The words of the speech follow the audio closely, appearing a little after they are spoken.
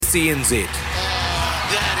SENZ.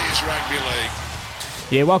 That is rugby league.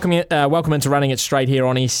 Yeah, welcome into Running It Straight here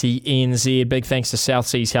on SENZ. Big thanks to South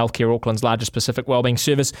Seas Healthcare, Auckland's largest Pacific wellbeing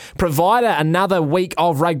service provider. Another week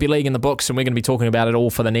of rugby league in the books, and we're going to be talking about it all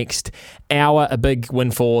for the next hour. A big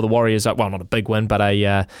win for the Warriors. Well, not a big win, but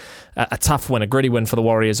a tough win, a gritty win for the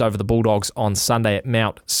Warriors over the Bulldogs on Sunday at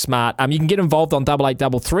Mount Smart. You can get involved on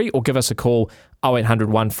 8833 or give us a call 0800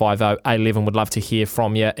 150 811. Would love to hear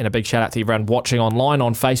from you. And a big shout out to everyone watching online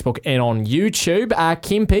on Facebook and on YouTube.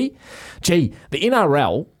 Kempi, the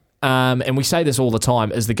NRL, and we say this all the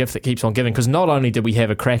time, is the gift that keeps on giving, because not only did we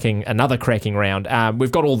have another cracking round,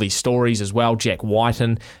 we've got all these stories as well. Jack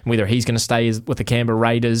Whiten, whether he's going to stay with the Canberra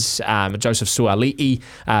Raiders, Joseph Suali'i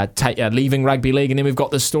leaving rugby league, and then we've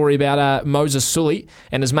got this story about Moses Sully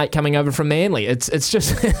and his mate coming over from Manly. It's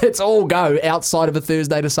just it's all go outside of a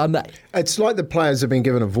Thursday to Sunday. It's like the players have been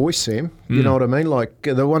given a voice, Sam. You know what I mean? Like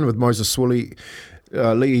the one with Moses Sully,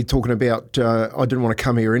 Lee talking about I didn't want to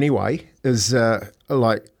come here anyway, is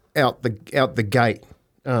like out the gate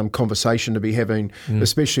conversation to be having,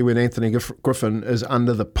 especially when Anthony Griffin is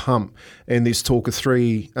under the pump and there's talk of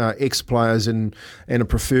three ex-players and a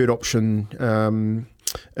preferred option in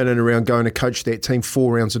and around going to coach that team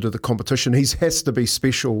 4 rounds into the competition. He has to be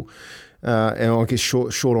special. And I guess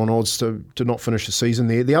short on odds to not finish the season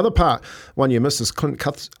there. The other one you missed is Clint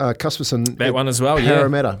Cusperson. That one as well,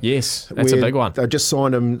 Parramatta. Yeah. Yes, that's a big one. They just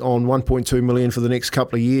signed him on $1.2 million for the next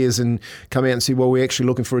couple of years and come out and say, well, we're actually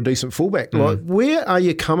looking for a decent fullback. Like, where are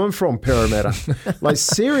you coming from, Parramatta? Like,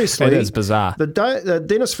 seriously. It is bizarre. The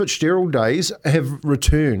Dennis Fitzgerald days have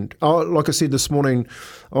returned. Like I said this morning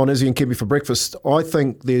on Izzy and Kempi for breakfast, I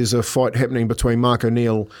think there's a fight happening between Mark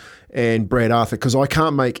O'Neill and Brad Arthur, because I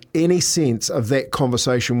can't make any sense of that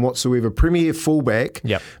conversation whatsoever. Premier fullback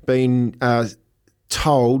being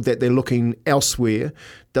told that they're looking elsewhere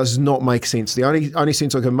does not make sense. The only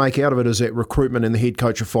sense I can make out of it is that recruitment and the head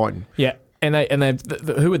coach are fighting. Yeah. And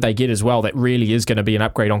who would they get as well that really is going to be an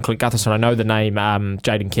upgrade on Clint Gutherson? I know the name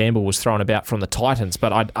Jaden Campbell was thrown about from the Titans,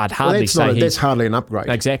 but I'd hardly say that's hardly an upgrade.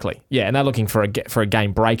 Exactly, yeah, and they're looking for a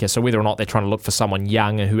game breaker. So whether or not they're trying to look for someone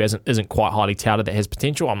young and who isn't quite highly touted that has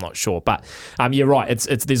potential, I'm not sure. But you're right.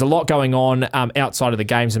 It's there's a lot going on outside of the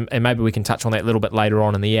games, and maybe we can touch on that a little bit later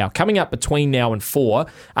on in the hour. Coming up between now and 4,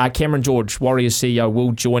 Cameron George, Warriors CEO,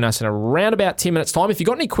 will join us in around about 10 minutes' time. If you've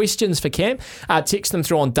got any questions for Cam, text them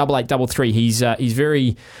through on 8833. He's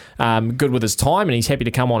very good with his time, and he's happy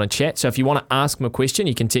to come on and chat. So if you want to ask him a question,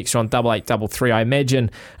 you can text her on 8833. I imagine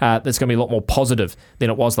that's going to be a lot more positive than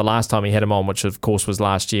it was the last time he had him on, which of course was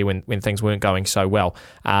last year when things weren't going so well.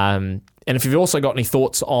 And if you've also got any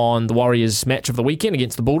thoughts on the Warriors match of the weekend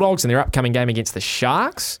against the Bulldogs and their upcoming game against the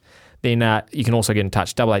Sharks, then you can also get in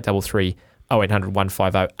touch, 8833 0800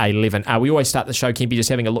 150 811. We always start the show, Kempi, just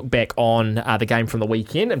having a look back on the game from the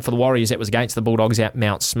weekend. And for the Warriors, that was against the Bulldogs at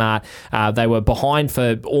Mount Smart. They were behind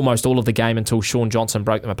for almost all of the game until Sean Johnson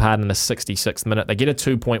broke them apart in the 66th minute. They get a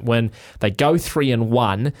 2-point win. They go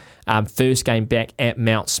 3-1. First game back at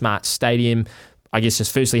Mount Smart Stadium. I guess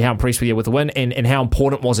just firstly, how impressed were you with the win, and how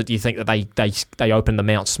important was it, do you think, that they opened the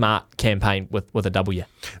Mount Smart campaign with a W?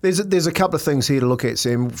 There's a couple of things here to look at,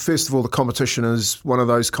 Sam. First of all, the competition is one of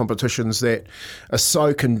those competitions that are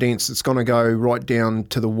so condensed, it's going to go right down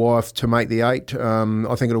to the wire to make the 8.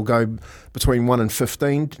 I think it'll go between 1 and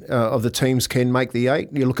 15 of the teams can make the 8.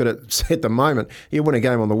 You look at it at the moment, you win a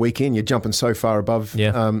game on the weekend, you're jumping so far above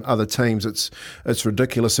other teams, it's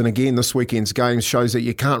ridiculous. And again, this weekend's game shows that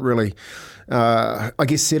you can't really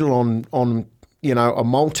settle on a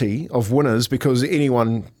multi of winners, because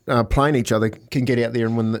anyone playing each other can get out there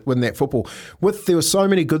and win that football. There were so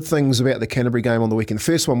many good things about the Canterbury game on the weekend. The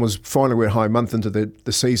first one was finally we're home, month into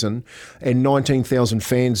the season, and 19,000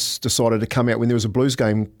 fans decided to come out when there was a Blues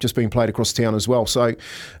game just being played across town as well. So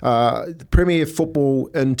Premier football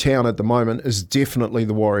in town at the moment is definitely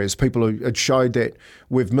the Warriors. It showed that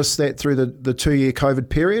we've missed that through the 2-year COVID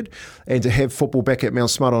period, and to have football back at Mount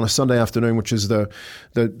Smart on a Sunday afternoon, which is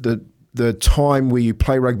the time where you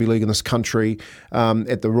play rugby league in this country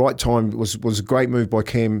at the right time, was a great move by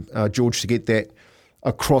Cam George to get that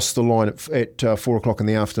across the line at 4 o'clock in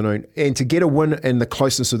the afternoon. And to get a win in the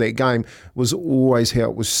closeness of that game was always how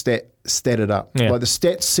it was statted up. Yeah. Like the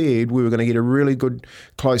stats said, we were going to get a really good,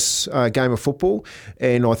 close game of football,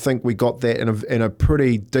 and I think we got that in a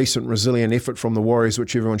pretty decent, resilient effort from the Warriors,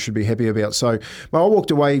 which everyone should be happy about. So I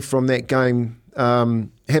walked away from that game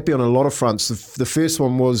happy on a lot of fronts. The first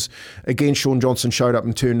one was, again, Sean Johnson showed up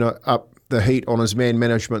and turned up the heat on his man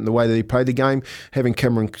management and the way that he played the game. Having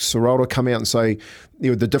Cameron Ciraldo come out and say,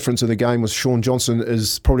 the difference in the game with Sean Johnson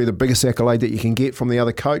is probably the biggest accolade that you can get from the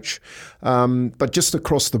other coach. But just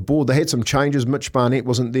across the board, they had some changes. Mitch Barnett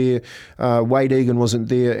wasn't there, Wade Egan wasn't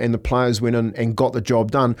there, and the players went in and got the job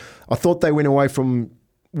done. I thought they went away from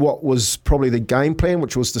what was probably the game plan,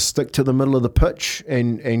 which was to stick to the middle of the pitch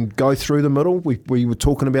and go through the middle. We were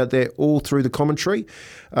talking about that all through the commentary.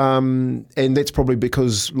 And that's probably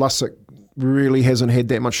because Lussick really hasn't had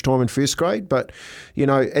that much time in first grade. But,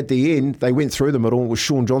 at the end, they went through the middle. It was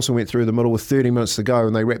Sean Johnson went through the middle with 30 minutes to go,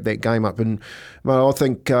 and they wrapped that game up. And I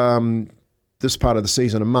think this part of the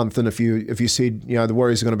season, a month, and if you said, the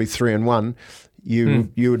Warriors are going to be 3-1,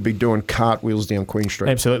 you would be doing cartwheels down Queen Street.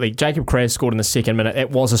 Absolutely. Jacob Kraz scored in the second minute. It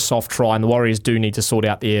was a soft try, and the Warriors do need to sort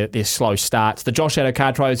out their slow starts. The Josh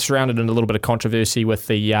Adokar try was surrounded in a little bit of controversy with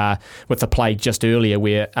the play just earlier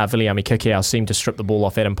where Viliami Kikau seemed to strip the ball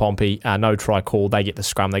off Adam Pompey. No try call. They get the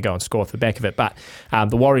scrum. They go and score off the back of it. But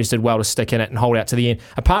the Warriors did well to stick in it and hold out to the end.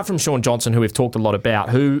 Apart from Sean Johnson, who we've talked a lot about,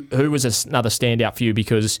 who was another standout for you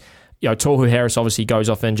because Tohu Harris obviously goes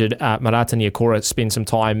off injured. Marata Niokora spends some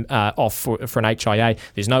time off for an HIA.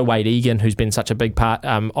 There's no Wade Egan, who's been such a big part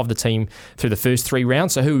of the team through the first 3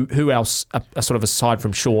 rounds. So who else, sort of aside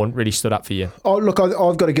from Sean, really stood up for you? Oh, look,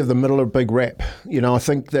 I've got to give the middle a big rap. I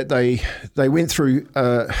think that they went through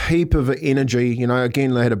a heap of energy.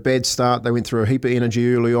 Again, they had a bad start. They went through a heap of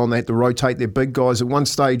energy early on. They had to rotate their big guys. At one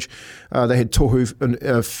stage, they had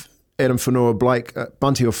Tohu Adam Whanua, Blake,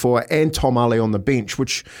 Bunty Ofoa and Tom Ali on the bench,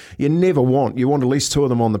 which you never want. You want at least 2 of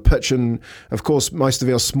them on the pitch. And, of course, most of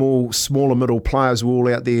our smaller middle players were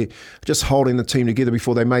all out there just holding the team together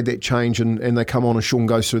before they made that change and they come on and Sean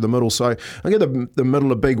goes through the middle. So I give the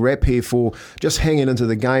middle a big rap here for just hanging into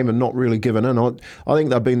the game and not really giving in. I think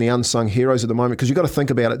they've been the unsung heroes at the moment because you've got to think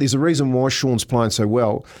about it. There's a reason why Sean's playing so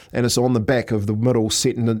well, and it's on the back of the middle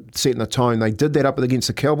setting the tone. They did that up against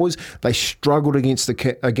the Cowboys. They struggled against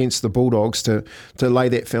the Bulldogs to lay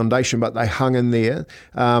that foundation, but they hung in there,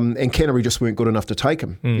 and Canterbury just weren't good enough to take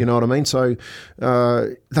them. You know what I mean? So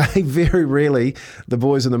they very rarely, the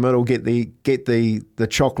boys in the middle, get the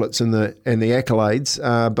chocolates and the accolades.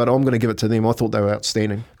 But I'm going to give it to them. I thought they were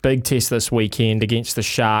outstanding. Big test this weekend against the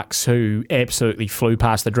Sharks, who absolutely flew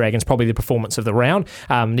past the Dragons. Probably the performance of the round.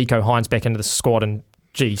 Nico Hines back into the squad and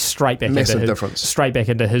straight back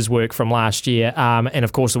into his work from last year. And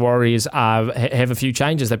of course, the Warriors have a few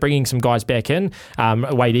changes. They're bringing some guys back in.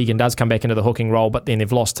 Wade Egan does come back into the hooking role, but then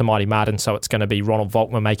they've lost to Mighty Martin, so it's going to be Ronald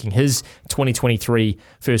Volkmer making his 2023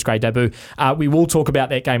 first grade debut. We will talk about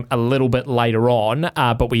that game a little bit later on,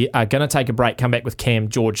 but we are going to take a break, come back with Cam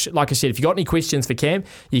George. Like I said, if you've got any questions for Cam,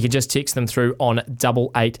 you can just text them through on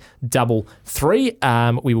 8833.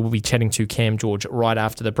 We will be chatting to Cam George right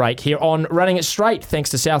after the break here on Running It Straight. Thanks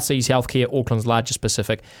to South Seas Healthcare, Auckland's largest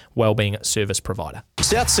Pacific wellbeing service provider.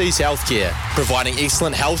 South Seas Healthcare, providing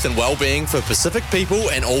excellent health and wellbeing for Pacific people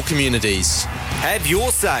and all communities. Have your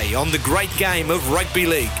say on the great game of rugby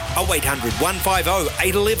league. 0800 150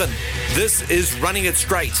 811. This is Running It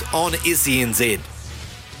Straight on SENZ.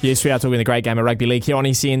 Yes, we are talking the great game of rugby league here on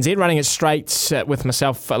ECNZ, running it straight with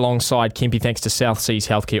myself alongside Kempy, thanks to South Seas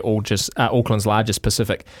Healthcare, Auckland's largest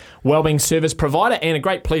Pacific wellbeing service provider. And a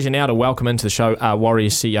great pleasure now to welcome into the show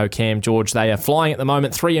Warriors CEO Cam George. They are flying at the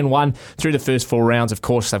moment, 3-1 through the first 4 rounds. Of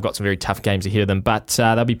course, they've got some very tough games ahead of them, but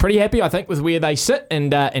they'll be pretty happy, I think, with where they sit.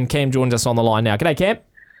 And Cam joins us on the line now. G'day, Cam.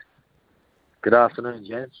 Good afternoon,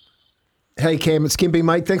 gents. Hey Cam, it's Kempy,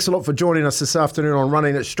 mate. Thanks a lot for joining us this afternoon on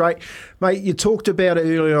Running It Straight. Mate, you talked about it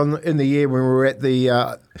earlier on in the year when we were at the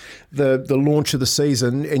launch of the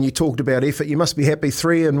season, and you talked about effort. You must be happy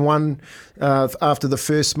 3-1 after the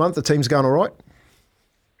first month. The team's going all right?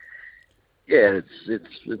 Yeah,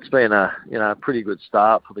 it's been a pretty good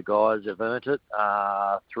start for the guys. They've earned it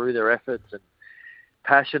through their efforts and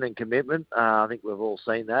passion and commitment. I think we've all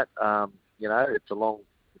seen that. It's a long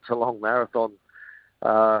marathon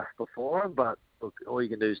before them, but look, all you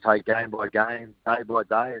can do is take game by game, day by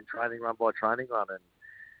day, and training run by training run, and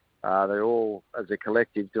they're all, as a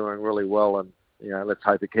collective, doing really well, and let's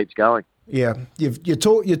hope it keeps going. Yeah, you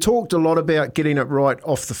talked a lot about getting it right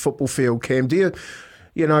off the football field, Cam. Do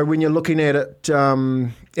you when you're looking at it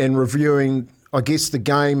and reviewing, I guess, the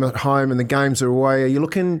game at home and the games away, are you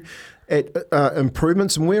looking at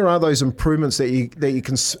improvements, and where are those improvements that you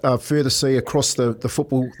can further see across the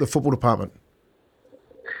football department?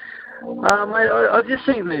 I just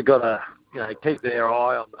think they've got to keep their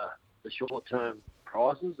eye on the short-term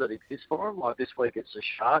prizes that exist for them. Like this week it's the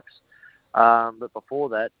Sharks, but before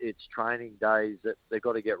that it's training days that they've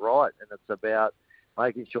got to get right, and it's about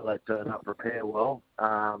making sure they turn up, prepare well,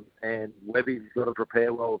 and Webby's got to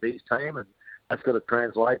prepare well with his team, and that's got to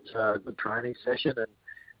translate to a good training session. And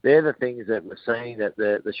they're the things that we're seeing, that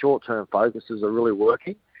the short-term focuses are really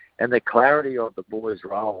working, and the clarity of the boys'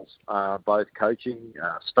 roles, both coaching,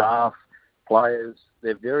 staff, players,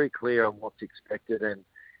 they're very clear on what's expected, and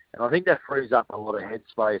I think that frees up a lot of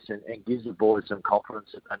headspace and gives the boys some confidence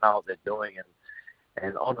that they know what they're doing,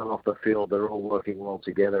 and on and off the field, they're all working well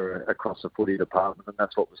together across the footy department, and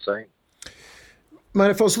that's what we're seeing.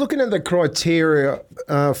 Mate, if I was looking at the criteria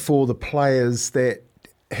for the players that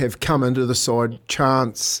have come into the side,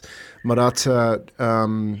 Chance, Marata,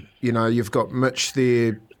 you've got Mitch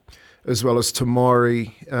there as well as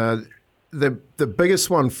Tamari. The biggest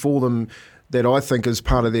one for them that I think is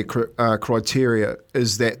part of their criteria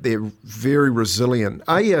is that they're very resilient.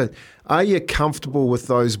 Are you comfortable with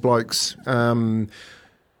those blokes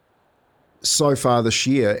so far this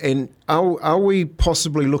year? And are we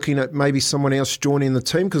possibly looking at maybe someone else joining the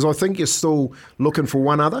team? Because I think you're still looking for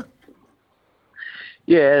one other.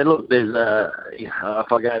 Yeah, look, there's if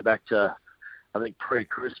I go back to, I think,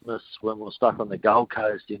 pre-Christmas when we were stuck on the Gold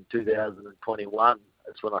Coast in 2021,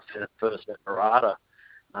 that's when I first met Murata.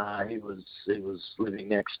 He was living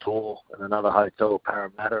next door in another hotel,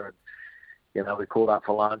 Parramatta, and we caught up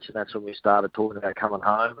for lunch, and that's when we started talking about coming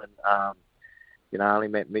home. And I only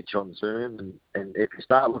met Mitch on Zoom, and if you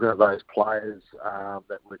start looking at those players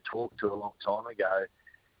that we talked to a long time ago,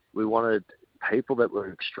 we wanted people that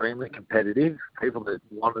were extremely competitive, people that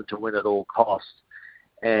wanted to win at all costs,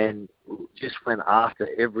 and just went after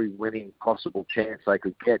every winning possible chance they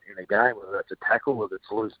could get in a game, whether it's a tackle, whether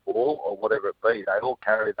it's a loose ball, or whatever it be. They all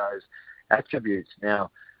carry those attributes.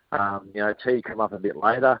 Now, T come up a bit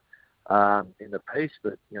later in the piece,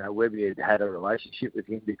 but, Webby had a relationship with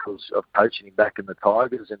him because of coaching him back in the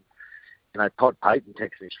Tigers. And, Todd Payton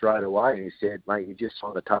texted me straight away. He said, mate, you just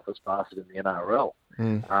signed the toughest bastard in the NRL.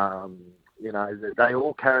 They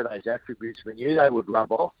all carry those attributes. We knew they would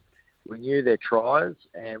rub off. We knew their tries,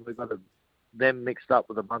 and we've got them mixed up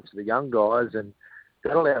with a bunch of the young guys, and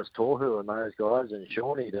that allows Tohu and those guys and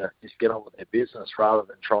Shawnee to just get on with their business rather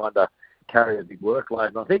than trying to carry a big workload.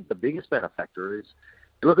 And I think the biggest benefactor is,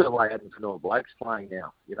 look at the way Adam Fanua-Blake's playing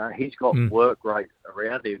now. He's got work rate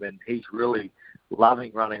around him, and he's really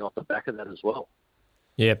loving running off the back of that as well.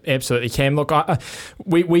 Yeah, absolutely, Cam. Look,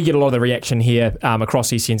 we get a lot of the reaction here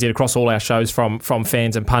across SENZ, across all our shows from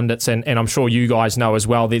fans and pundits, and I'm sure you guys know as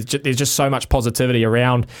well. There's just so much positivity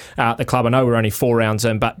around the club. I know we're only 4 rounds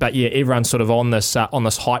in, but yeah, everyone's sort of on this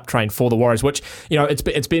hype train for the Warriors, which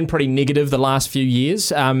it's been pretty negative the last few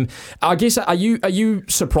years. I guess are you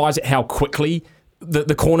surprised at how quickly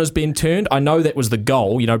the corner's been turned? I know that was the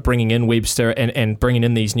goal, bringing in Webster and bringing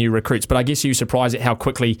in these new recruits, but I guess you're surprised at how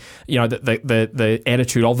quickly, the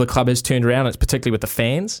attitude of the club has turned around. It's particularly with the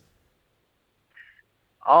fans.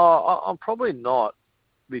 I'm probably not,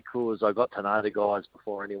 because I got to know the guys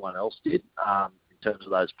before anyone else did, in terms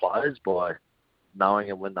of those players, by knowing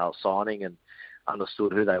them when they were signing and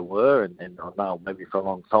understood who they were, and I know maybe for a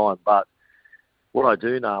long time, but what I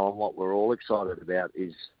do know and what we're all excited about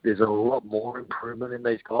is there's a lot more improvement in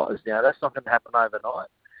these guys. Now, that's not going to happen overnight,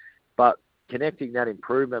 but connecting that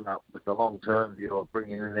improvement up with the long-term view of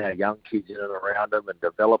bringing in our young kids in and around them and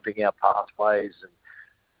developing our pathways, and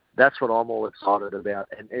that's what I'm all excited about.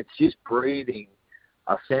 And it's just breathing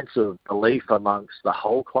a sense of belief amongst the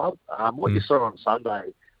whole club. What you saw on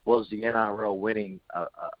Sunday was the NRL winning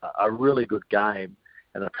a really good game,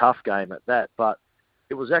 and a tough game at that, but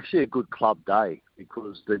it was actually a good club day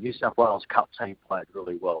because the New South Wales Cup team played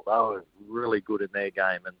really well. They were really good in their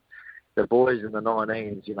game, and the boys in the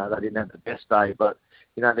 19s, they didn't have the best day, but,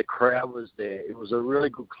 the crowd was there. It was a really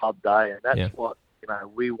good club day, and that's what,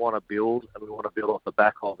 we want to build, and we want to build off the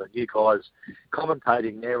back of. And you guys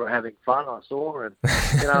commentating there were having fun, I saw, and,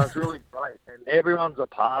 it's really great. And everyone's a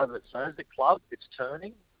part of it. So as a club, it's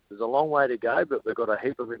turning. There's a long way to go, but we've got a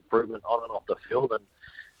heap of improvement on and off the field, and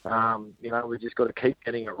we just got to keep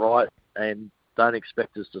getting it right, and don't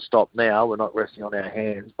expect us to stop now. We're not resting on our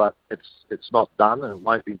hands, but it's not done, and it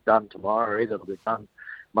won't be done tomorrow either. It'll be done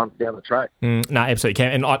months down the track. No, absolutely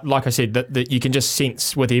can. And like I said, that you can just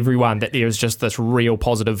sense with everyone that there is just this real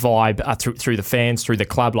positive vibe through the fans, through the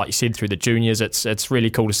club, like you said, through the juniors. It's really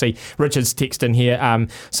cool to see. Richard's text in here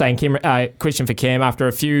saying, question for Cam, after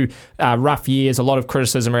a few rough years, a lot of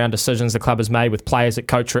criticism around decisions the club has made with players,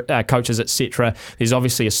 coaches, etc. There's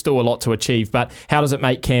obviously still a lot to achieve, but how does it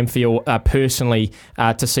make Cam feel personally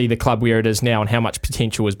to see the club where it is now and how much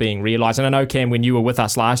potential is being realised? And I know, Cam, when you were with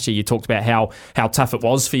us last year, you talked about how tough it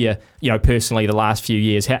was for you, personally, the last few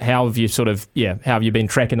years. How have you how have you been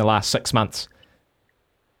tracking the last 6 months?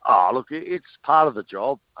 Oh, look, it's part of the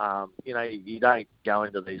job. You don't go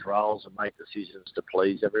into these roles and make decisions to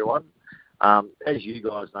please everyone. As you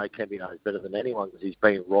guys know, Kempy knows better than anyone because he's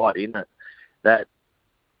been right in it, that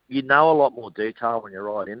you know a lot more detail when you're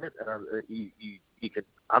right in it. You can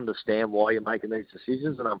understand why you're making these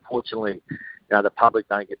decisions. And unfortunately, the public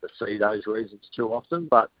don't get to see those reasons too often.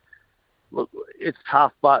 But, look, it's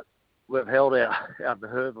tough, but we've held our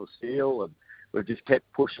nerve of steel and we've just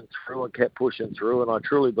kept pushing through. And I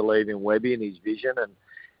truly believe in Webby and his vision, and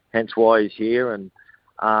hence why he's here, and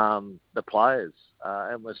the players.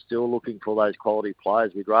 And we're still looking for those quality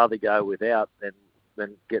players. We'd rather go without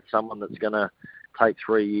than get someone that's going to take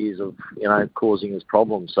 3 years of, causing us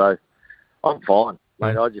problems. So I'm fine,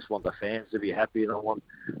 mate. I just want the fans to be happy, and I want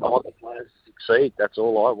the players to succeed. That's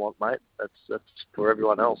all I want, mate. That's for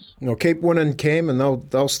everyone else. Well, keep winning, Cam, and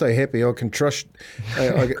they'll stay happy. I can trust.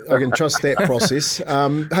 I can trust that process.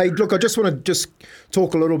 Hey, look, I just want to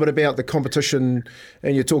talk a little bit about the competition,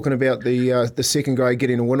 and you're talking about the second grade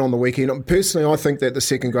getting a win on the weekend. Personally, I think that the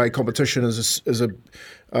second grade competition is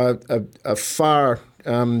a far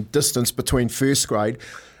distance between first grade.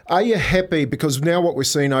 Are you happy, because now what we're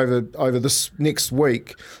seeing over this next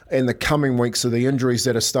week and the coming weeks are the injuries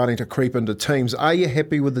that are starting to creep into teams, are you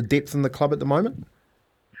happy with the depth in the club at the moment?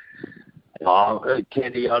 Oh,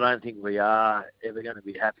 Kenny, I don't think we are ever going to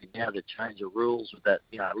be happy now to change the rules with that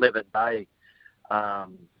 11-day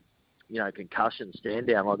concussion stand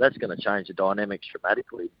down. Like, that's going to change the dynamics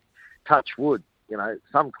dramatically. Touch wood,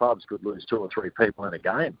 some clubs could lose 2 or 3 people in a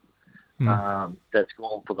game. That's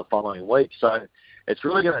gone for the following week. So it's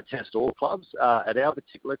really going to test all clubs. At our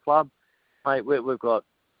particular club, mate, we've got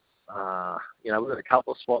we've got a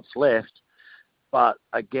couple of spots left, but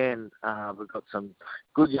again, we've got some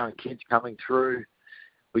good young kids coming through.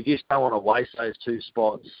 We just don't want to waste those 2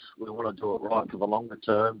 spots. We want to do it right for the longer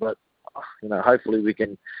term, but hopefully we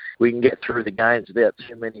can get through the games without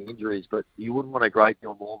too many injuries. But you wouldn't want a great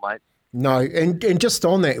deal more, mate. No, and just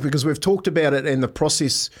on that, because we've talked about it and the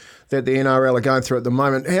process that the NRL are going through at the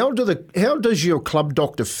moment, how does your club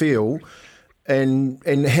doctor feel,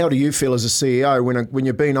 and how do you feel as a CEO when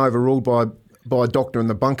you're being overruled by a doctor in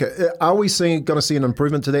the bunker? Are we going to see an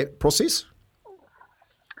improvement to that process?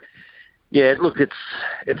 Yeah, look,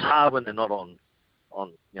 it's hard when they're not on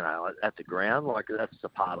at the ground. Like, that's the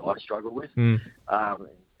part I struggle with in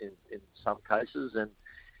some cases. And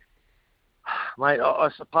mate, I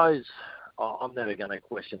suppose I'm never going to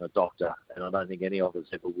question a doctor, and I don't think any of us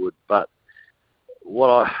ever would. But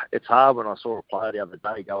it's hard when I saw a player the other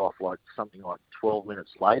day go off something like 12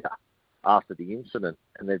 minutes later after the incident,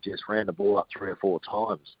 and they've just ran the ball up 3 or 4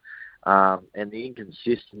 times. And the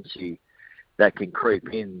inconsistency that can creep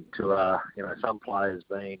into some players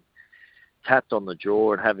being tapped on the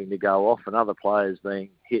jaw and having to go off, and other players being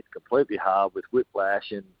hit completely hard with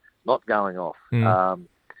whiplash and not going off.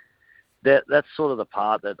 That's sort of the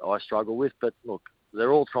part that I struggle with. But look,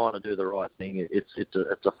 they're all trying to do the right thing. It's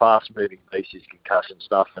a fast-moving piece, this concussion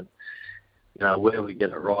stuff, and where we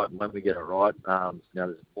get it right and when we get it right.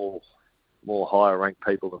 There's more higher-ranked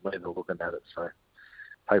people than me that are looking at it. So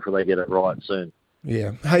hopefully they get it right soon.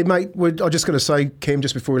 Yeah. Hey, mate, I'm just going to say, Cam,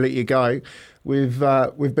 just before we let you go, we've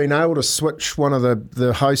been able to switch one of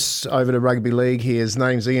the hosts over to rugby league here. His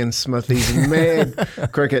name's Ian Smith. He's mad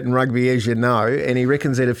cricket and rugby, as you know, and he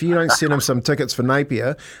reckons that if you don't send him some tickets for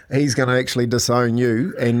Napier, he's going to actually disown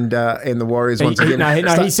you and the Warriors once again. I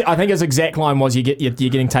think his exact line was, you're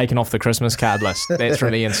getting taken off the Christmas card list. That's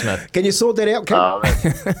from Ian Smith. Can you sort that out, Cam?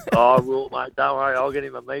 I will, mate. Don't worry. I'll get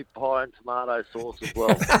him a meat pie and tomato sauce as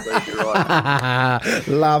well. You're right.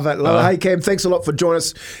 Love it. Hey, Cam, thanks a lot for joining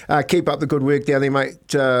us. Keep up the good work down there, mate.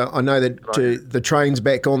 I know that the train's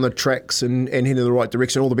back on the tracks and heading in the right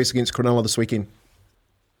direction. All the best against Cronulla this weekend.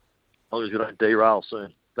 As long as we don't derail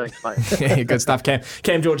soon. Thanks, mate. Good stuff, Cam.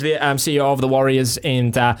 Cam George there, CEO of the Warriors.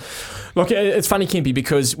 And look, it's funny, Kempy,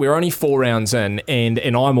 because we're only 4 rounds in, and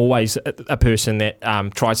I'm always a person that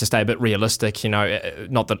tries to stay a bit realistic.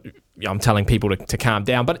 Not that I'm telling people to calm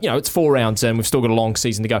down, but it's 4 rounds in. We've still got a long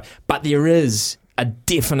season to go. But there is a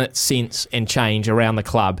definite sense and change around the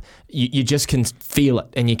club. You just can feel it,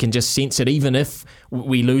 and you can just sense it. Even if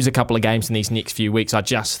we lose a couple of games in these next few weeks, I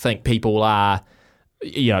just think people are,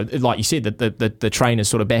 like you said, the train is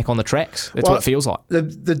sort of back on the tracks. That's what it feels like.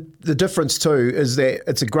 The difference too is that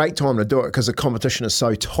it's a great time to do it because the competition is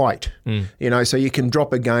so tight. So you can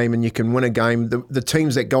drop a game and you can win a game. The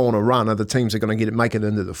teams that go on a run are the teams that are going to make it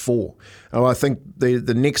into the 4. And I think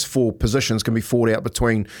the next 4 positions can be fought out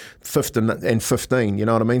between 5th and 15. You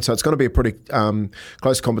know what I mean? So it's going to be a pretty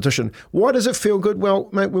close competition. Why does it feel good? Well,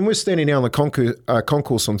 mate, when we're standing down the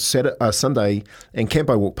concourse on Sunday and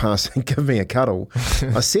Campo walked past and give me a cuddle.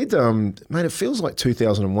 I said, mate, it feels like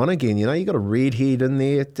 2001 again. You know, you got a redhead in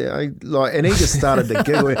there, and he just started to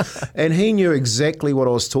giggle, and he knew exactly what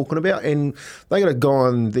I was talking about. And they got a guy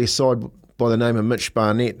on their side by the name of Mitch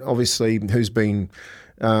Barnett, obviously, who's been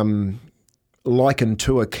likened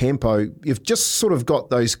to a Campo. You've just sort of got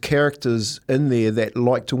those characters in there that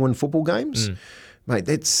like to win football games, mate.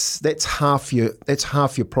 That's half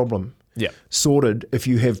your problem. Yeah, sorted if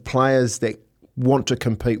you have players that want to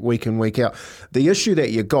compete week in, week out. The issue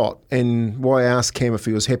that you got, and why I asked Cam if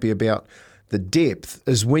he was happy about the depth,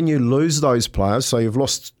 is when you lose those players. So you've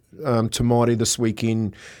lost to Mighty this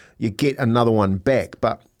weekend, you get another one back.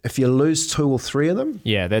 But if you lose 2 or 3 of them,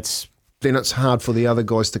 then it's hard for the other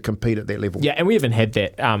guys to compete at that level. Yeah, and we haven't had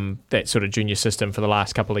that sort of junior system for the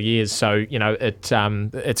last couple of years. So, you know,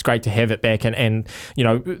 it's great to have it back. And you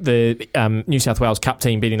know, the New South Wales Cup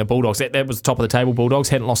team beating the Bulldogs, that was the top of the table. Bulldogs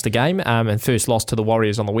hadn't lost a game and first lost to the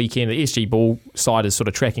Warriors on the weekend. The SG Bull side is sort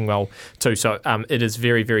of tracking well too. So it is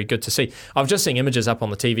very, very good to see. I've just seen images up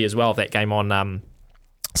on the TV as well of that game on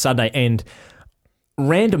Sunday, and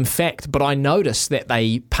random fact, but I noticed that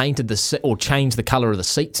they painted or changed the colour of the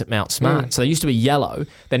seats at Mount Smart. So they used to be yellow,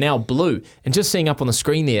 they're now blue. And just seeing up on the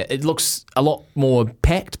screen there, it looks a lot more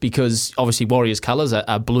packed because obviously Warriors colours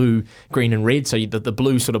are blue, green and red, so the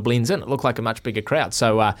blue sort of blends in. It looked like a much bigger crowd.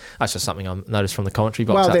 So that's just something I noticed from the commentary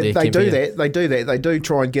box up there. They do that. They do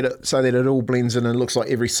try and get it so that it all blends in and it looks like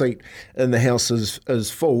every seat in the house is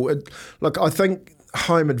full. Look, I think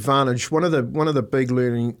home advantage. One of the big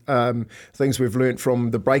learning things we've learnt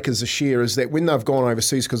from the Breakers this year is that when they've gone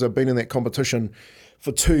overseas, because they've been in that competition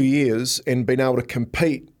for 2 years and been able to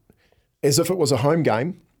compete as if it was a home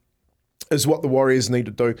game, is what the Warriors need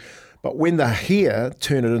to do. But when they're here,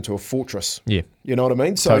 turn it into a fortress. Yeah, you know what I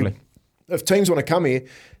mean. So totally. If teams want to come here,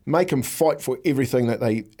 make them fight for everything that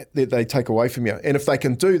they take away from you. And if they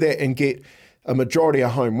can do that and get a majority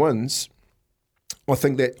of home wins, I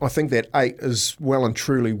think that 8 is well and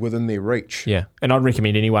truly within their reach. Yeah, and I'd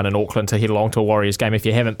recommend anyone in Auckland to head along to a Warriors game if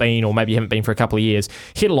you haven't been, or maybe you haven't been for a couple of years.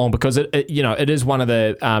 Head along because it is one of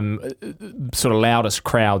the sort of loudest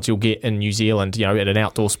crowds you'll get in New Zealand. You know, at an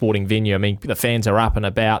outdoor sporting venue. I mean, the fans are up and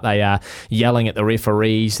about. They are yelling at the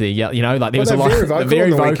referees. They're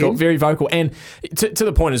very vocal, and to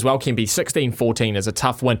the point as well, Kempy. 16-14 is a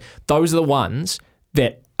tough win. Those are the ones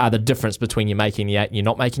that are the difference between you making the 8 and you're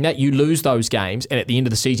not making that. You lose those games, and at the end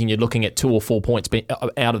of the season, you're looking at 2 or 4 points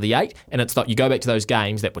out of the 8, and it's like you go back to those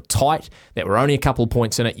games that were tight, that were only a couple of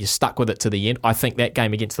points in it, you're stuck with it to the end. I think that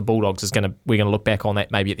game against the Bulldogs we're going to look back on that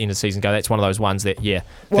maybe at the end of the season and go, that's one of those ones that,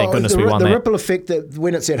 thank goodness we won that. The ripple effect that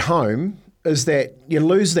when it's at home is that you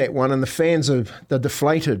lose that one and the fans they're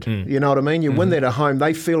deflated. You know what I mean? You win that at home,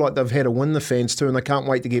 they feel like they've had to win the fans too, and they can't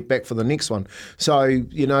wait to get back for the next one. So,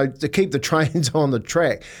 you know, to keep the train on the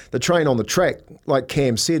track, like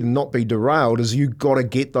Cam said, and not be derailed, is you got to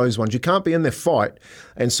get those ones. You can't be in their fight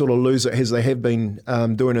and sort of lose it as they have been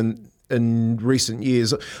doing in recent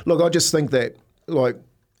years. Look, I just think that, like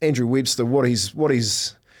Andrew Webster, what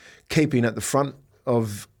he's keeping at the front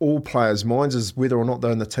of all players' minds is whether or not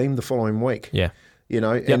they're in the team the following week. Yeah, you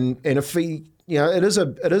know, and if he, you know, it is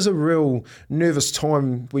a real nervous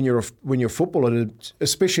time when you're a footballer,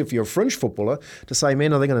 especially if you're a fringe footballer, to say,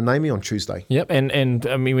 man, are they going to name me on Tuesday? Yep, and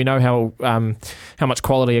I mean, we know how much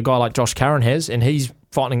quality a guy like Josh Curran has, and he's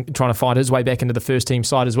trying to find his way back into the first team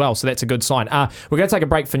side as well. So that's a good sign. We're going to take a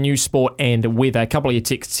break for news, sport and weather. A couple of your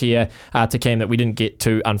texts here to Cam that we didn't get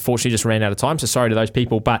to, unfortunately, just ran out of time. So sorry to those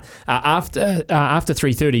people. But after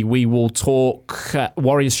 3:30, we will talk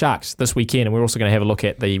Warriors Sharks this weekend, and we're also going to have a look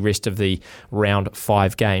at the rest of the round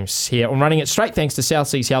 5 games here. I'm running it straight thanks to South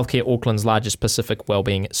Seas Healthcare, Auckland's largest Pacific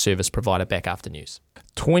wellbeing service provider. Back after news.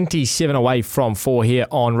 27 away from 4 here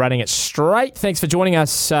on Running It Straight. Thanks for joining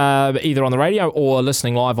us either on the radio or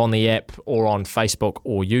listening live on the app or on Facebook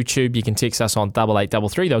or YouTube. You can text us on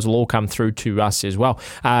 8833. Those will all come through to us as well.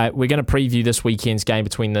 We're going to preview this weekend's game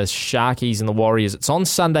between the Sharkies and the Warriors. It's on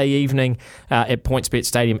Sunday evening at PointsBet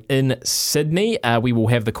Stadium in Sydney. We will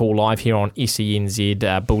have the call live here on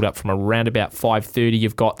SENZ, build up from around about 5:30.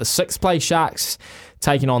 You've got the 6th place Sharks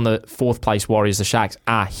taking on the 4th place Warriors. The Sharks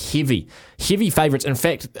are heavy favourites. In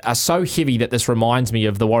fact, are so heavy that this reminds me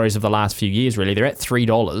of the Warriors of the last few years, really. They're at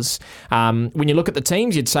 $3. When you look at the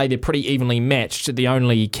teams, you'd say they're pretty evenly matched. The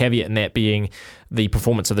only caveat in that being the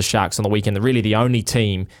performance of the Sharks on the weekend. They're really the only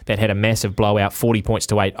team that had a massive blowout, 40 points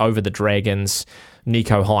to 8 over the Dragons.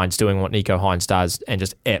 Nico Hines doing what Nico Hines does and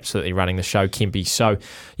just absolutely running the show, Kempy. So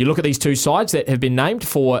you look at these two sides that have been named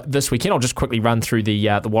for this weekend. I'll just quickly run through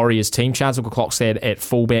the Warriors team. Charles Klokstad at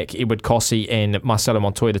fullback, Edward Kossi and Marcelo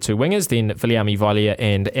Montoya, the two wingers. Then Viliami Vailea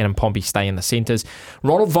and Adam Pompey stay in the centres.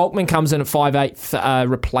 Ronald Volkman comes in at 5'8",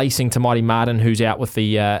 replacing Tamari Martin, who's out with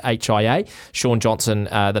the HIA. Sean Johnson,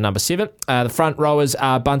 the number 7. The front rowers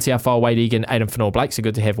are Bunty Afoa, Wade Egan, Aidan Fanor-Blake. So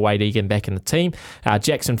good to have Wade Egan back in the team.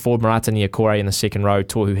 Jackson Ford, Marata Niokore in the second row.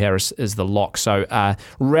 Tohu Harris is the lock. So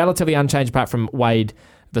relatively unchanged apart from Wade,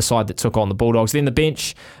 the side that took on the Bulldogs. Then the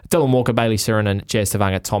bench, Dylan Walker, Bailey Sirinen, Jazz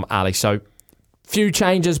Tavanga, Tom Ali. So few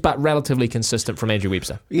changes, but relatively consistent from Andrew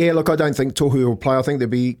Webster. Yeah, look, I don't think Tohu will play. I think there'll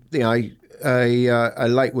be a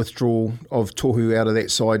late withdrawal of Tohu out of that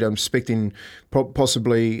side. I'm expecting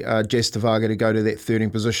possibly Jazz Tavanga to go to that 13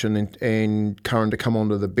 position and Curran to come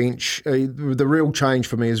onto the bench. The real change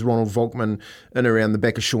for me is Ronald Volkman in around the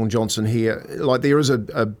back of Sean Johnson here. Like there is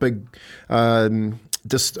a big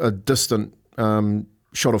distant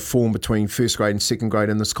shot of form between first grade and second grade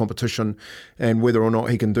in this competition, and whether or not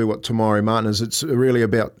he can do what Tamari Martin is, it's really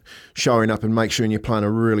about showing up and make sure you're playing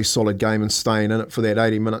a really solid game and staying in it for that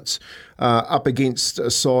 80 minutes. Up against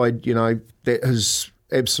a side, that is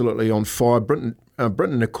absolutely on fire. Britton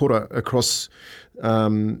Nakura across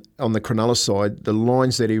on the Cronulla side, the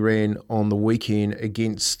lines that he ran on the weekend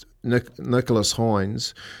against Nicholas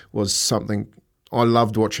Hines was something. I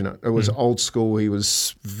loved watching it. It was old school. He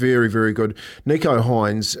was very, very good. Nico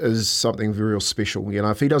Hines is something real special.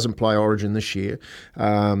 If he doesn't play Origin this year,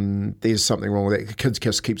 there's something wrong with that. The kid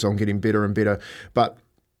just keeps on getting better and better. But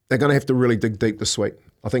they're going to have to really dig deep this week.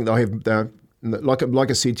 I think they'll have, like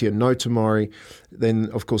I said to you, no Tamari. Then,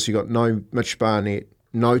 of course, you got no Mitch Barnett,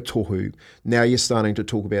 no Tohu. Now you're starting to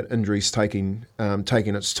talk about injuries taking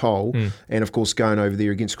its toll. And, of course, going over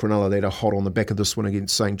there against Cronulla, that are hot on the back of this one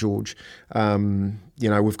against St. George.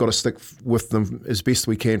 We've got to stick with them as best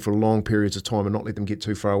we can for long periods of time and not let them get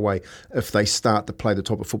too far away if they start to play the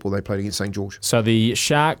type of football they played against St. George. So the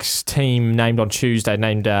Sharks team named on Tuesday,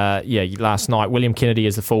 last night, William Kennedy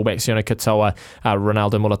as the fullback, Sione Katoa,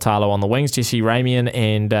 Ronaldo Mulatalo on the wings, Jesse Ramian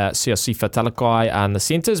and Siosifa Talakai on the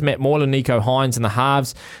centres, Matt Moylan, Nico Hines in the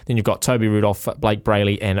halves. Then you've got Toby Rudolph, Blake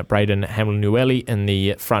Brayley and Braden Hamlin-Nueli in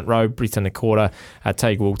the front row, Britton Nakora,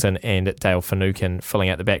 Tague Wilton and Dale Finucane filling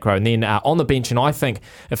out the back row. And then on the bench, and I think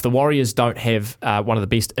if the Warriors don't have one of the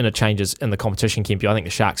best interchanges in the competition, Kempy, I think the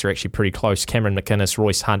Sharks are actually pretty close. Cameron McInnes,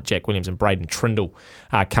 Royce Hunt, Jack Williams and Braden Trindle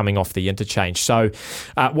coming off the interchange. So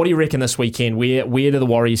what do you reckon this weekend? Where do the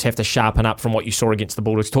Warriors have to sharpen up from what you saw against the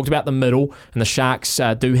Bulldogs? Talked about the middle, and the Sharks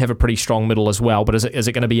do have a pretty strong middle as well, but is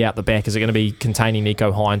it going to be out the back? Is it going to be containing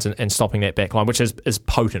Nico Hines and stopping that back line, which is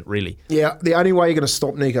potent, really? Yeah, the only way you're going to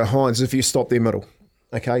stop Nico Hines is if you stop their middle.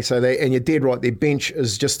 Okay, so and you're dead right. Their bench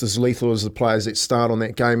is just as lethal as the players that start on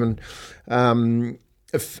that game, and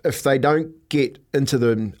if they don't get into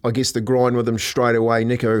the grind with them straight away,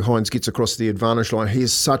 Nico Hines gets across the advantage line.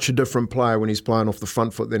 He's such a different player when he's playing off the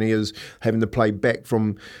front foot than he is having to play back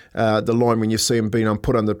from the line when you see him being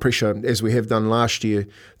put under pressure, as we have done last year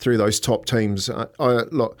through those top teams.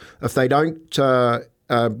 Look, if they don't put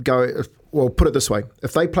it this way: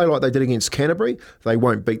 if they play like they did against Canterbury, they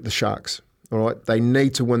won't beat the Sharks. All right, they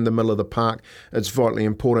need to win the middle of the park. It's vitally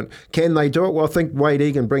important. Can they do it? Well, I think Wade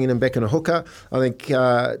Egan bringing him back in a hooker. I think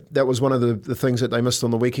that was one of the things that they missed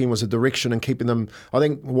on the weekend was the direction and keeping them. I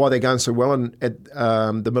think why they're going so well at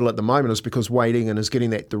the middle at the moment is because Wade Egan is getting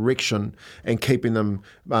that direction and keeping them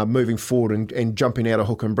moving forward and jumping out of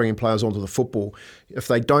hooker and bringing players onto the football. If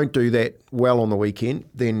they don't do that well on the weekend,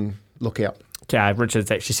 then look out. Richard's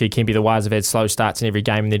actually said, Kempy, the Wires have had slow starts in every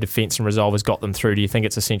game and their defence and resolve has got them through. Do you think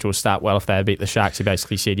it's essential to start well if they beat the Sharks? He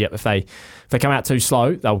basically said, yep, if they come out too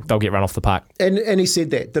slow, they'll get run off the park. And he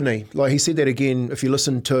said that, didn't he? Like he said that again, if you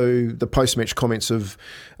listen to the post-match comments of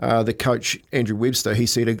the coach, Andrew Webster, he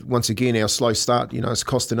said, once again, our slow start, it's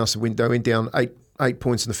costing us. They went down 8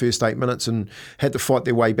 points in the first 8 minutes and had to fight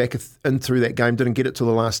their way back in through that game, didn't get it to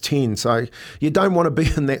the last 10. So you don't want to be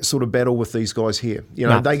in that sort of battle with these guys here.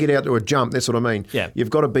 They get out to a jump, that's what I mean. Yeah.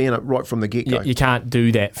 You've got to be in it right from the get-go. You can't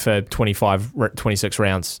do that for 26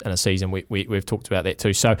 rounds in a season. We've talked about that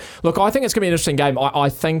too. So, look, I think it's going to be an interesting game. I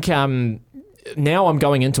think now I'm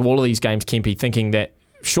going into all of these games, Kempy, thinking that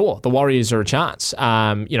sure, the Warriors are a chance.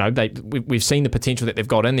 We've seen the potential that they've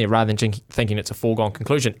got in there rather than thinking it's a foregone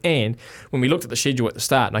conclusion. And when we looked at the schedule at the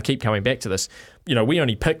start, and I keep coming back to this, we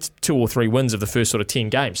only picked 2 or 3 wins of the first sort of 10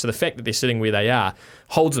 games. So the fact that they're sitting where they are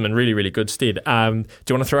holds them in really, really good stead. Do you want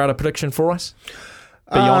to throw out a prediction for us?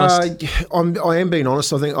 Be honest. I am being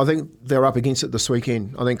honest. I think they're up against it this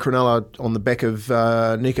weekend. I think Cronulla, on the back of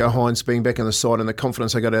Nico Hines being back in the side and the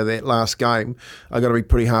confidence they got out of that last game, are going to be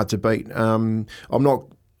pretty hard to beat. I'm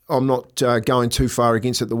not going too far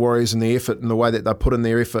against it. The Warriors and the effort and the way that they put in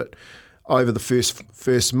their effort over the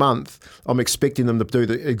first month, I'm expecting them to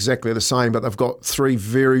do exactly the same, but they've got 3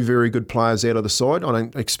 very, very good players out of the side. I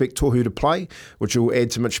don't expect Tohu to play, which will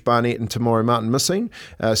add to Mitch Barnett and Tamari Martin missing.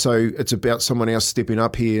 So it's about someone else stepping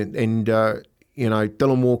up here. And,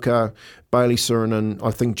 Dylan Walker, Bailey Surin,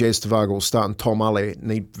 I think Jazz Tavaga will start, and Tom Ale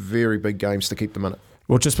need very big games to keep them in it.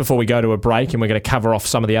 Well, just before we go to a break, and we're going to cover off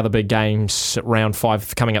some of the other big games, round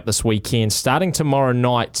 5 coming up this weekend, starting tomorrow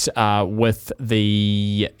night with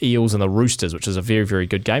the Eels and the Roosters, which is a very, very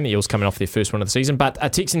good game. The Eels coming off their first win of the season. But a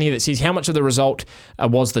text in here that says, how much of the result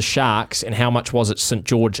was the Sharks and how much was it St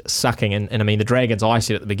George sucking? And I mean, the Dragons, I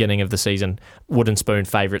said at the beginning of the season, wooden spoon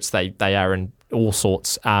favourites. They are in all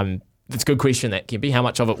sorts. It's a good question, that, Kempy. How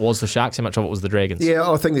much of it was the Sharks? How much of it was the Dragons?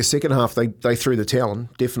 Yeah, I think the second half they threw the towel in,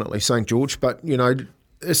 definitely, St George. But,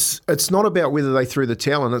 it's not about whether they threw the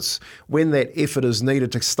towel in. It's when that effort is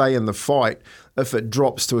needed to stay in the fight. If it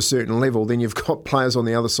drops to a certain level, then you've got players on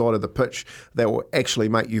the other side of the pitch that will actually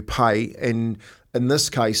make you pay. And in this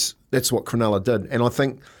case, that's what Cronulla did. And I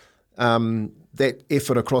think that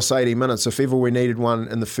effort across 80 minutes, if ever we needed one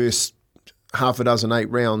in the first half a dozen 8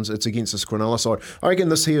 rounds, it's against this Cronulla side. I reckon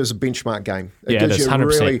this here is a benchmark game. It gives you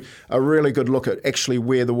 100%. a really good look at actually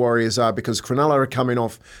where the Warriors are, because Cronulla are coming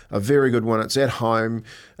off a very good one. It's at home.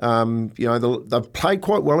 They've played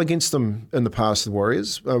quite well against them in the past, the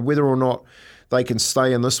Warriors. Whether or not they can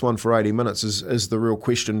stay in this one for 80 minutes is the real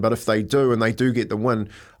question. But if they do, and they do get the win,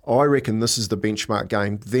 I reckon this is the benchmark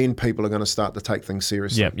game. Then people are going to start to take things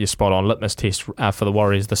seriously. Yeah, you're spot on. Litmus test for the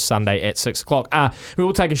Warriors this Sunday at 6 o'clock. We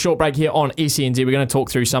will take a short break here on SENZ. We're going to talk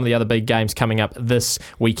through some of the other big games coming up this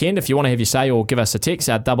weekend. If you want to have your say or give us a text,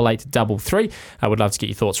 8833. I would love to get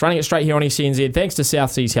your thoughts. Running it straight here on SENZ. Thanks to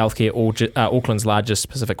South Seas Healthcare, Auckland's largest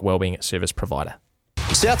Pacific wellbeing service provider.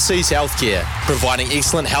 South Seas Healthcare, providing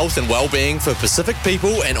excellent health and well-being for Pacific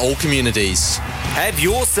people and all communities. Have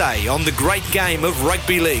your say on the great game of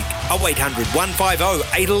rugby league. 0800 150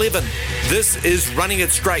 811. This is Running It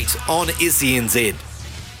Straight on SENZ.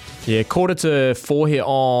 Yeah, 3:45 here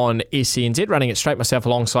on SENZ, running it straight myself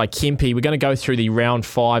alongside Kempy. We're going to go through the round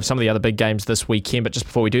 5, some of the other big games this weekend. But just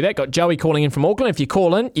before we do that, got Joey calling in from Auckland. If you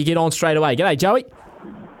call in, you get on straight away. G'day, Joey.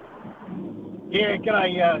 Yeah,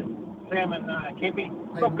 g'day, Sam and Kempy.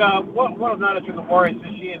 Look, what I've noticed with the Warriors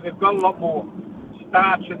this year, they've got a lot more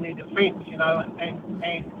starch in their defence,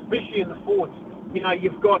 and especially in the forwards.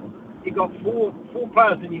 You've got four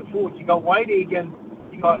players in your forwards. You've got Wade Egan,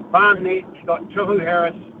 you've got Barnett, you've got Tohu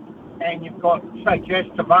Harris, and you've got, say, Jazz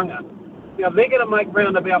Tavaga. They're going to make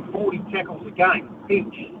round about 40 tackles a game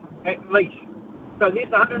each, at least. So there's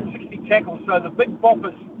 160 tackles. So the big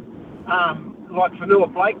boppers, like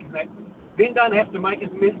Whanua Blake and that, then don't have to make as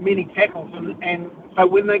many tackles, and so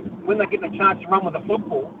when they get the chance to run with the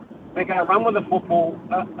football, they're going to run with the football,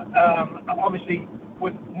 obviously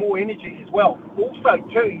with more energy as well. Also,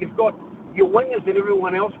 too, you've got your wingers and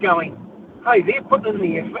everyone else going, hey, they're putting in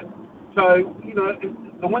the effort, so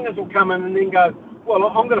the wingers will come in and then go, well,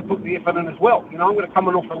 I'm going to put the effort in as well. I'm going to come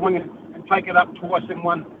in off the wing and take it up twice in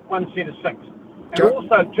one set of 6. And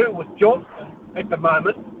also, too, with Johnson at the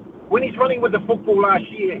moment, when he's running with the football last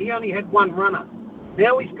year, he only had 1 runner.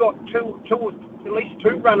 Now he's got at least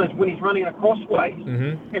 2 runners when he's running crossways.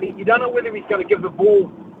 Mm-hmm. And you don't know whether he's going to give the ball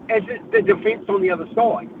as the defence on the other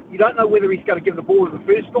side. You don't know whether he's going to give the ball to the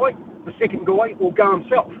first guy, the second guy, or go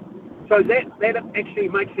himself. So that actually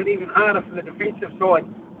makes it even harder for the defensive side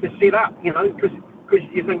to set up, because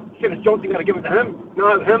you think, shit, is Johnson going to give it to him?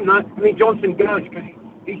 No, and then Johnson goes because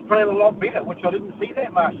he's playing a lot better, which I didn't see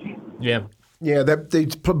that last year. Yeah. Yeah,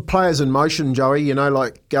 these players in motion, Joey, are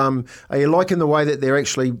you liking the way that they're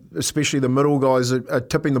actually, especially the middle guys, are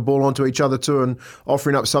tipping the ball onto each other too and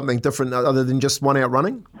offering up something different other than just one out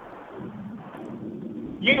running?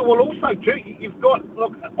 Yeah, well, also too, you've got,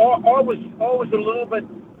 look, I was a little bit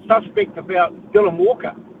suspect about Dylan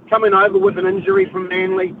Walker coming over with an injury from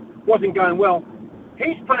Manly, wasn't going well.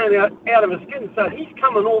 He's playing out of his skin, so he's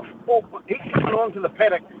coming onto the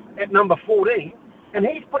paddock at number 14. And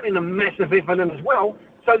he's putting a massive effort in as well.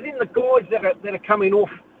 So then the guys that are coming off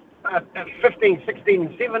at 15, 16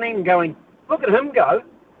 and 17 going, look at him go,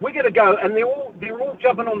 we're going to go. And they're all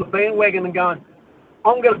jumping on the bandwagon and going,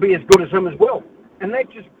 I'm going to be as good as him as well. And that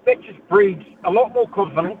just breeds a lot more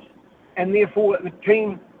confidence. And therefore the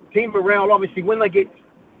team morale, obviously, when they get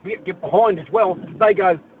behind as well, they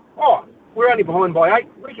go, oh, we're only behind by 8.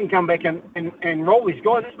 We can come back and roll these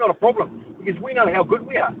guys. It's not a problem because we know how good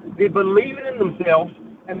we are. They're believing in themselves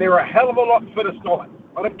and they're a hell of a lot fitter side.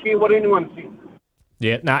 I don't care what anyone says.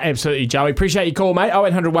 Yeah, no, absolutely, Joey. Appreciate your call, mate.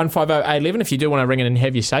 0800 150 811 if you do want to ring in and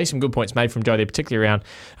have your say. Some good points made from Joe there, particularly around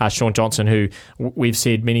Sean Johnson, who we've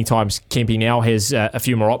said many times Kempy now has a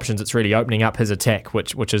few more options. It's really opening up his attack,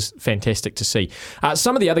 which is fantastic to see.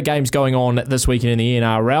 Some of the other games going on this weekend in the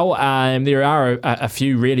NRL, there are a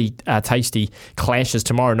few really tasty clashes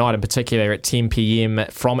tomorrow night, in particular at 10 p.m.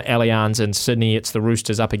 from Allianz in Sydney. It's the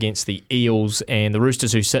Roosters up against the Eels, and the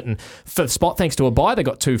Roosters who sit in fifth spot thanks to a bye. They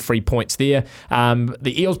got 2 free points there.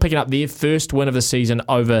 The Eels picking up their first win of the season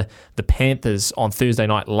over the Panthers on Thursday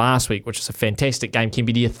night last week, which is a fantastic game.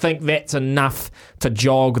 Kimby, do you think that's enough to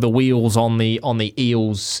jog the wheels on the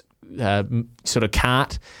Eels sort of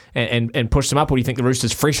cart and push them up, or do you think the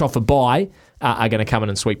Roosters, fresh off a bye, are going to come in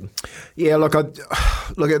and sweep them? Yeah, look,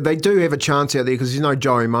 they do have a chance out there because there's no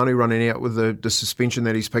Joey Manu running out with the suspension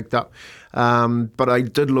that he's picked up. But they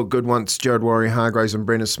did look good once Jared Warrior-Hargreaves and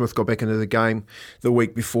Brendan Smith got back into the game the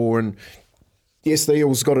week before, and yes, the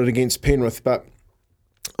Eels got it against Penrith, but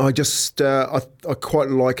I just I quite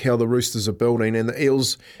like how the Roosters are building, and the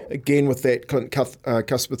Eels, again with that Clint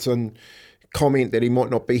Cuthbertson comment that he might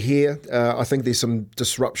not be here. I think there's some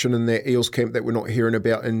disruption in that Eels camp that we're not hearing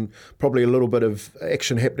about, and probably a little bit of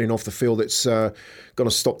action happening off the field that's going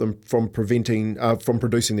to stop them from producing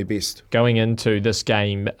their best. Going into this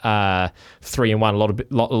game 3-1,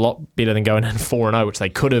 a lot better than going in 4-0, which they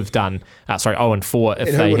could have done. 0-4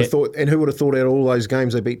 if they hit. And who would have thought out of all those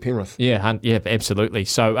games they beat Penrith? Yeah, absolutely.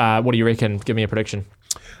 So, what do you reckon? Give me a prediction.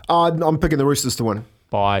 I'm picking the Roosters to win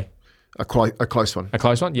By a close one. A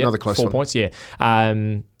close one? Yeah. Another close 4 one. points, yeah.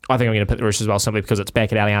 I think I'm going to pick the Roosters as well, simply because it's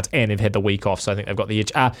back at Allianz and they've had the week off, so I think they've got the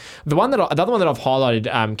edge. The other one that I've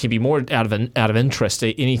highlighted can be more out of interest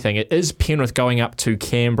to anything. It is Penrith going up to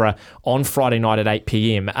Canberra on Friday night at 8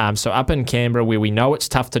 p.m. So up in Canberra, where we know it's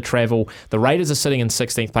tough to travel, the Raiders are sitting in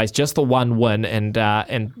 16th place, just the one win, and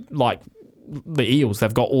like the Eels,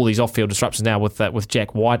 they've got all these off-field disruptions now with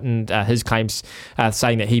Jack White and his claims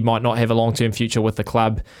saying that he might not have a long-term future with the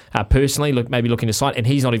club personally, maybe looking to sign, and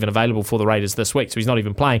he's not even available for the Raiders this week, so he's not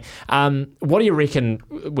even playing. What do you reckon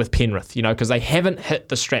with Penrith? Because they haven't hit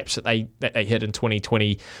the straps that they hit in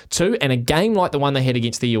 2022, and a game like the one they had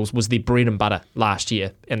against the Eels was their bread and butter last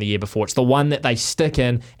year and the year before. It's the one that they stick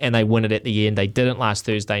in and they win it at the end. They didn't last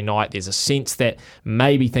Thursday night. There's a sense that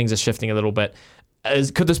maybe things are shifting a little bit.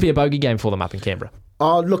 Could this be a bogey game for them up in Canberra?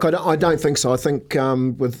 Look, I don't think so. I think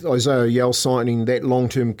with Isaiah Yell signing that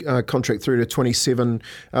long-term contract through to 27,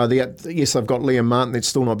 yes, they've got Liam Martin that's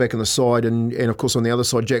still not back in the side, and of course on the other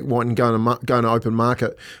side, Jack White going to open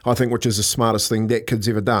market, I think, which is the smartest thing that kid's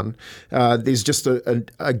ever done. There's just,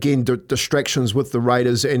 again, distractions with the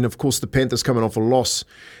Raiders, and of course the Panthers coming off a loss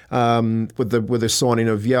with the signing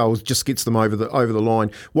of Yell just gets them over the line.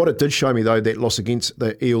 What it did show me, though, that loss against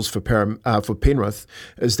the Eels for Penrith,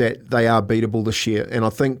 is that they are beatable this year. And I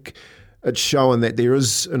think it's showing that there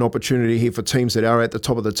is an opportunity here for teams that are at the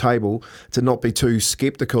top of the table to not be too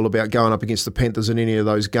sceptical about going up against the Panthers in any of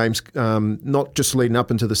those games, not just leading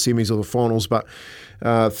up into the semis or the finals, but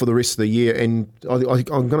for the rest of the year. And I'm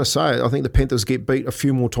going to say, I think the Panthers get beat a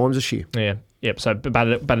few more times this year. Yeah. Yep. So,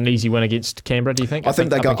 but an easy win against Canberra, do you think? I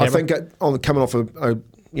think coming off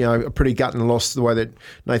a pretty gutting loss, the way that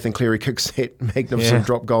Nathan Cleary kicks that magnificent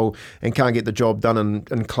drop goal and can't get the job done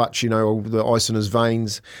in clutch, the ice in his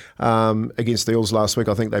veins against the Eels last week,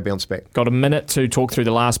 I think they bounce back. Got a minute to talk through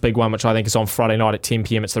the last big one, which I think is on Friday night at 10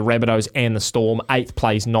 p.m. It's the Rabbitohs and the Storm. 8th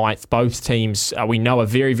plays 9th. Both teams we know are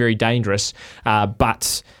very, very dangerous,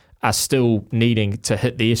 but are still needing to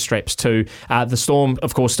hit their straps too. The Storm,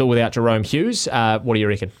 of course, still without Jerome Hughes. What do you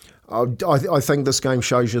reckon? I think this game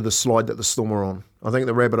shows you the slide that the Storm are on. I think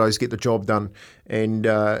the Rabbitohs get the job done, and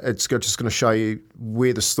it's just going to show you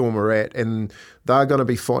where the Storm are at, and they're going to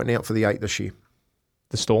be fighting out for the 8 this year.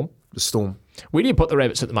 The Storm? The Storm. Where do you put the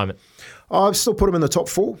Rabbits at the moment? I've still put them in the top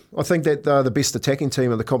 4. I think that they're the best attacking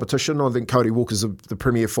team in the competition. I think Cody Walker's the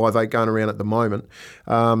premier 5'8" going around at the moment.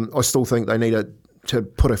 I still think they need to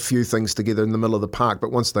put a few things together in the middle of the park,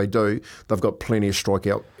 but once they do, they've got plenty of strike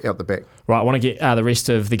out the back. Right, I want to get the rest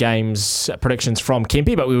of the game's predictions from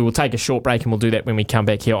Kempy, but we will take a short break and we'll do that when we come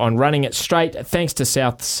back here on Running It Straight, thanks to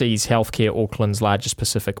South Seas Healthcare, Auckland's largest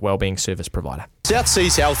Pacific wellbeing service provider. South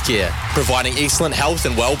Seas Healthcare, providing excellent health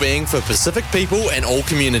and wellbeing for Pacific people and all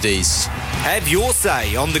communities. Have your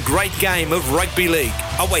say on the great game of rugby league.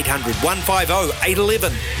 0800 150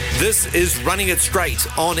 811. This is Running It Straight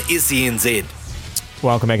on SENZ.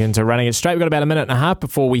 Welcome back into Running It Straight. We've got about a minute and a half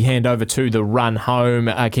before we hand over to the run home.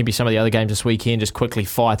 Kempy, some of the other games this weekend, just quickly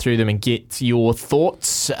fire through them and get your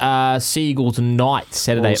thoughts. Seagulls night,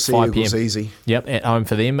 Saturday at 5 p.m. Easy. Yep, at home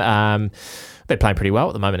for them. They're playing pretty well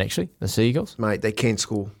at the moment, actually, the Seagulls. Mate, they can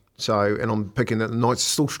score. So, and I'm picking that the Knights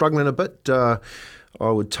still struggling a bit. I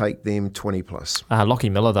would take them 20 plus. Lockie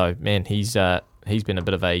Miller, though, man, he's been a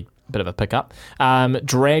bit of a pickup.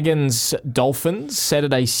 Dragons Dolphins,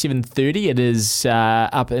 Saturday 7:30. It is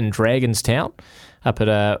up in Dragonstown, up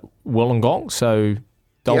at Wollongong. So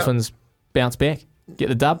Dolphins bounce back, get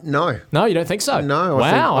the dub. No, you don't think so? No.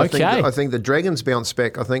 Wow. Okay. I think the Dragons bounce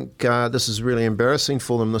back. I think this is really embarrassing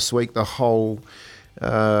for them this week. The whole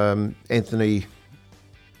Anthony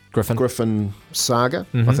Griffin saga.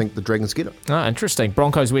 Mm-hmm. I think the Dragons get it. Oh, interesting.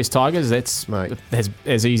 Broncos West Tigers. That's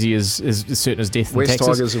as easy as certain as death. West in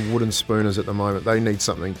Texas. Tigers are wooden spooners at the moment. They need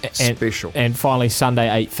something special. And finally, Sunday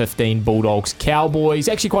 8:15, Bulldogs Cowboys.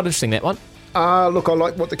 Actually, quite interesting that one. Look, I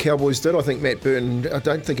like what the Cowboys did. I think Matt Burton. I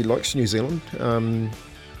don't think he likes New Zealand.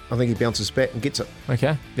 I think he bounces back and gets it.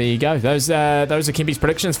 Okay, there you go. Those are Kempy's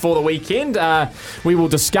predictions for the weekend. We will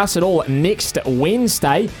discuss it all next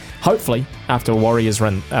Wednesday, hopefully after Warriors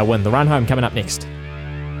win the run home coming up next.